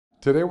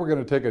Today we're going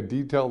to take a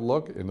detailed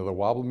look into the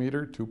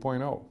WobbleMeter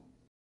 2.0.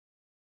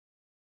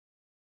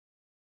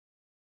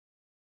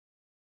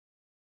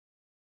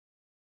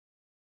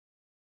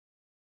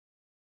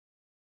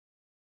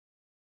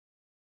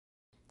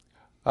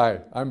 Hi,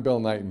 I'm Bill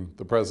Knighton,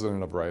 the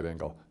president of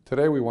RightAngle.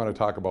 Today we want to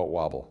talk about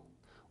Wobble.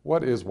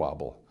 What is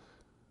Wobble?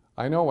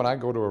 I know when I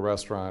go to a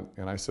restaurant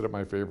and I sit at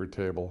my favorite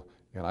table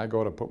and I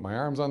go to put my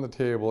arms on the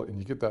table and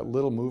you get that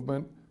little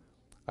movement,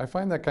 I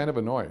find that kind of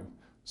annoying.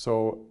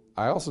 So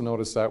I also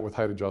notice that with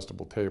height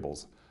adjustable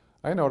tables.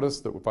 I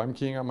notice that if I'm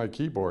keying on my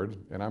keyboard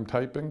and I'm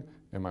typing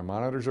and my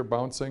monitors are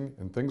bouncing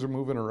and things are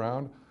moving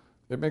around,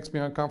 it makes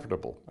me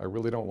uncomfortable. I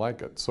really don't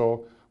like it.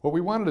 So what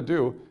we wanted to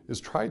do is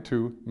try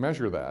to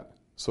measure that.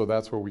 So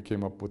that's where we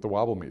came up with the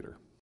WobbleMeter.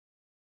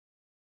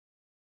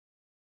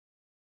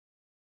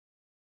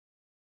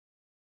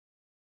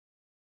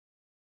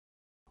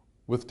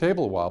 With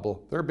table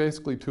wobble, there are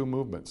basically two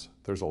movements.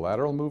 There's a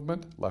lateral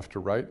movement, left to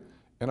right,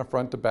 and a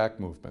front to back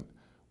movement.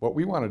 What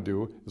we want to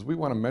do is we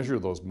want to measure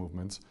those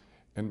movements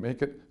and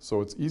make it so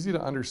it's easy to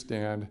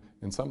understand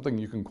and something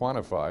you can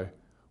quantify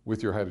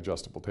with your height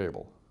adjustable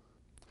table.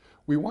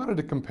 We wanted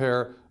to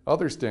compare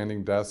other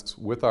standing desks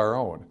with our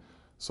own.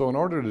 So in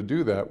order to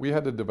do that, we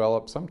had to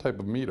develop some type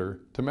of meter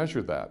to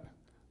measure that.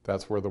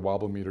 That's where the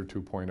WobbleMeter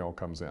 2.0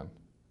 comes in.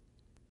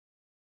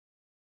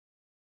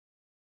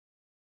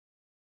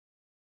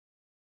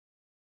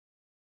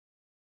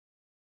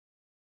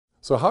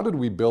 So how did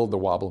we build the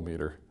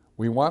WobbleMeter?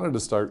 We wanted to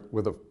start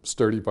with a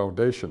sturdy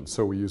foundation,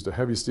 so we used a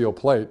heavy steel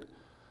plate,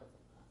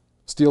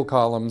 steel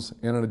columns,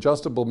 and an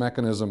adjustable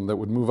mechanism that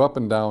would move up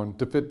and down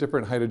to fit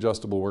different height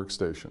adjustable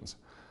workstations.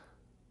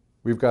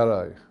 We've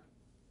got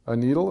a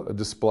needle, a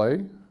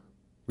display.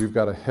 We've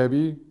got a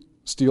heavy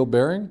steel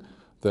bearing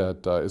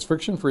that is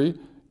friction-free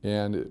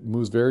and it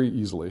moves very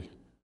easily.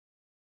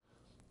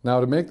 Now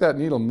to make that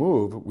needle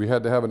move, we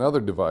had to have another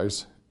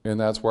device, and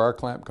that's where our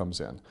clamp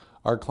comes in.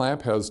 Our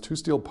clamp has two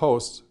steel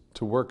posts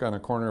to work on a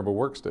corner of a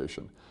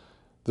workstation.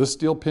 This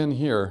steel pin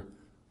here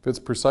fits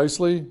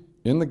precisely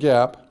in the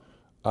gap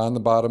on the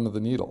bottom of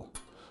the needle.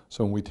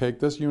 So when we take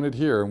this unit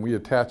here and we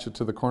attach it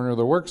to the corner of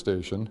the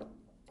workstation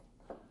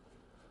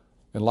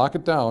and lock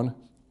it down,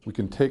 we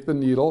can take the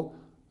needle,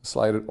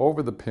 slide it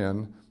over the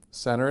pin,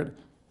 center it,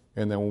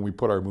 and then when we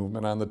put our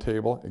movement on the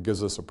table, it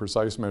gives us a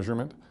precise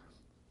measurement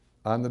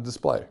on the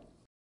display.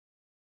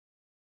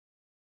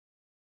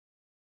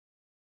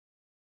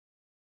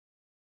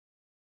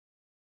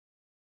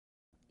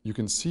 You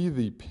can see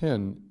the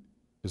pin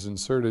is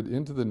inserted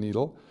into the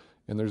needle,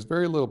 and there's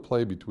very little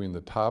play between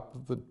the top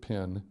of the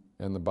pin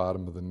and the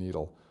bottom of the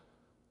needle.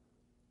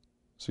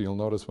 So you'll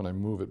notice when I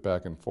move it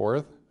back and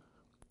forth,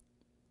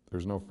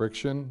 there's no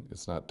friction,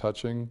 it's not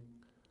touching.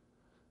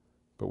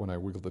 But when I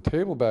wiggle the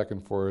table back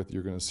and forth,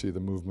 you're going to see the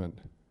movement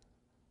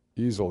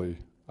easily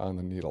on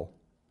the needle.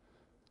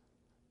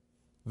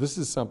 This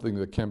is something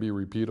that can be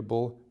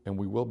repeatable, and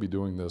we will be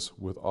doing this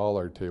with all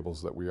our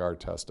tables that we are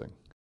testing.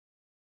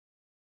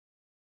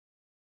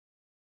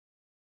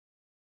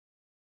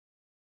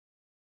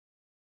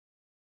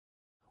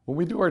 When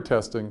we do our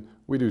testing,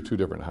 we do two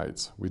different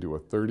heights. We do a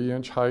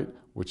 30-inch height,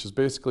 which is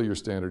basically your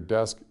standard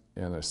desk,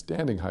 and a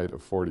standing height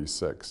of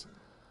 46.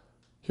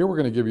 Here we're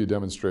going to give you a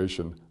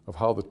demonstration of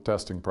how the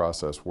testing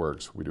process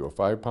works. We do a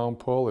 5-pound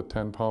pull, a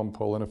 10-pound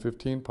pull, and a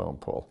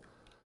 15-pound pull.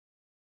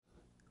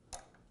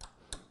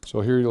 So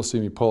here you'll see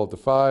me pull at the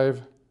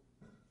 5,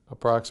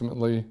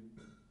 approximately,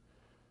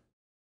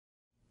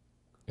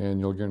 and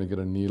you're going to get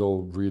a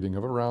needle reading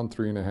of around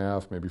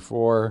 3.5, maybe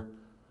 4.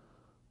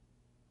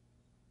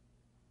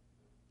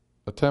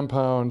 A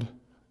 10-pound,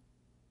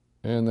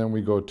 and then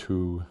we go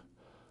to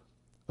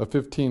a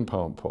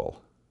 15-pound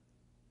pull.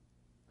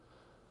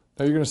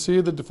 Now you're going to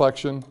see the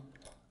deflection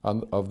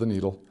of the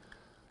needle,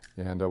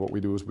 and what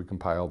we do is we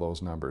compile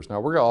those numbers. Now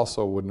we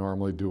also would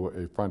normally do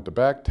a front to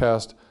back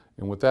test,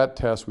 and with that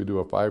test we do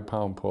a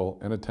 5-pound pull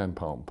and a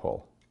 10-pound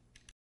pull.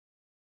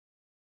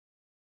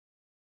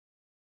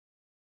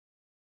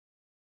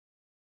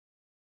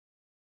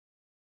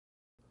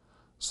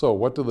 So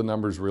what do the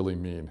numbers really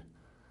mean?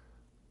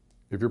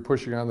 If you're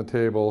pushing on the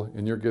table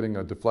and you're getting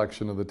a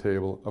deflection of the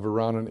table of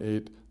around an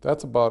 8,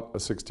 that's about a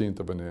 1/16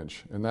 of an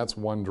inch, and that's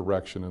one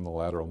direction in the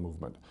lateral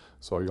movement.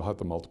 So you'll have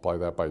to multiply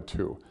that by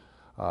 2.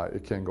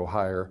 It can go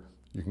higher.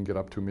 You can get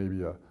up to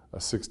maybe a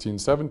 16,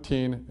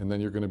 17, and then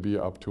you're going to be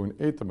up to an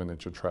 1/8 of an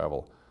inch of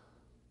travel.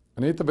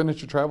 An 1/8 of an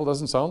inch of travel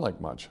doesn't sound like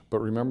much, but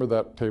remember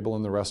that table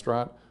in the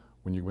restaurant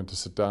when you went to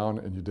sit down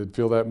and you did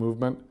feel that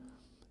movement?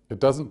 It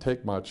doesn't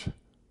take much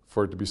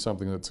for it to be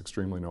something that's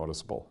extremely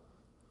noticeable.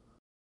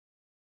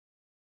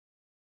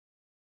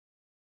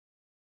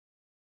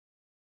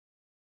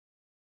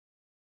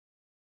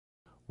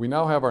 We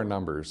now have our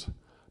numbers.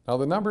 Now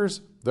the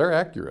numbers, they're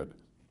accurate.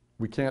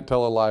 We can't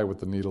tell a lie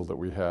with the needle that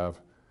we have.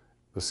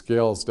 The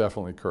scale is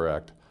definitely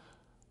correct.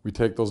 We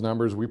take those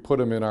numbers, we put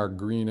them in our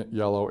green,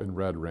 yellow, and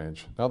red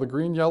range. Now the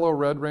green, yellow,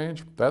 red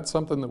range, that's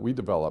something that we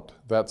developed.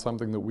 That's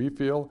something that we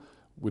feel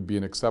would be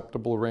an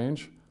acceptable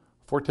range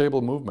for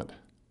table movement.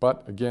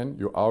 But again,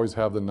 you always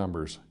have the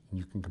numbers, and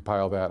you can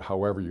compile that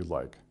however you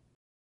like.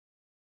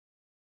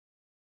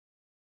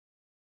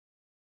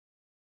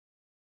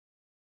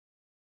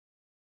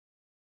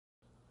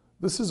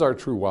 This is our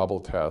true wobble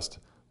test.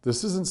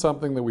 This isn't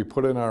something that we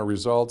put in our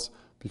results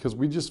because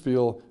we just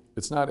feel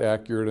it's not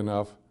accurate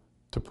enough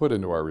to put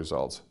into our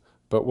results.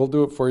 But we'll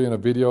do it for you in a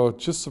video.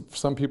 Just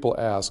some people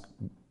ask,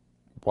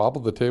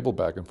 wobble the table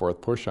back and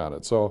forth, push on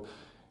it. So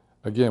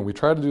again, we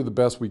try to do the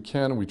best we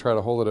can. We try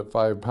to hold it at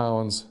 5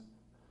 pounds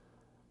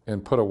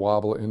and put a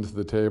wobble into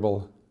the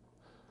table.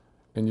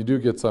 And you do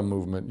get some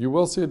movement. You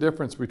will see a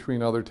difference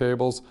between other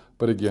tables,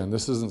 but again,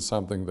 this isn't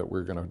something that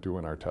we're going to do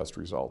in our test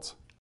results.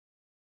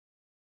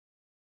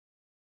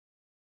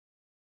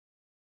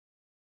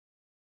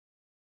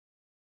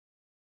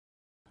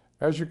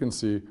 As you can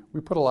see, we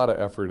put a lot of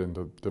effort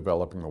into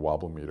developing the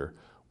WobbleMeter.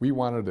 We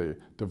wanted a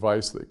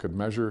device that could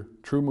measure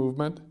true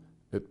movement,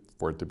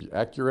 for it to be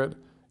accurate,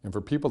 and for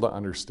people to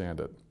understand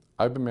it.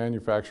 I've been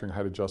manufacturing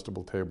height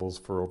adjustable tables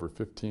for over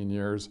 15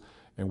 years,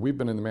 and we've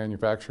been in the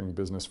manufacturing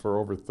business for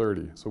over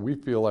 30. So we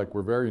feel like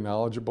we're very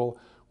knowledgeable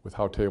with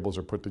how tables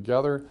are put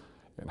together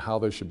and how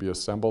they should be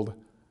assembled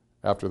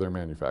after they're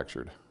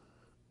manufactured.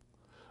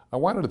 I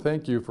wanted to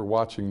thank you for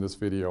watching this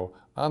video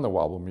on the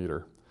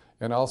WobbleMeter.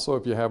 And also,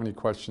 if you have any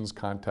questions,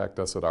 contact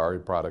us at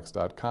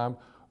reproducts.com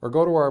or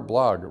go to our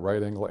blog,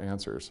 RightAngle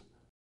Answers.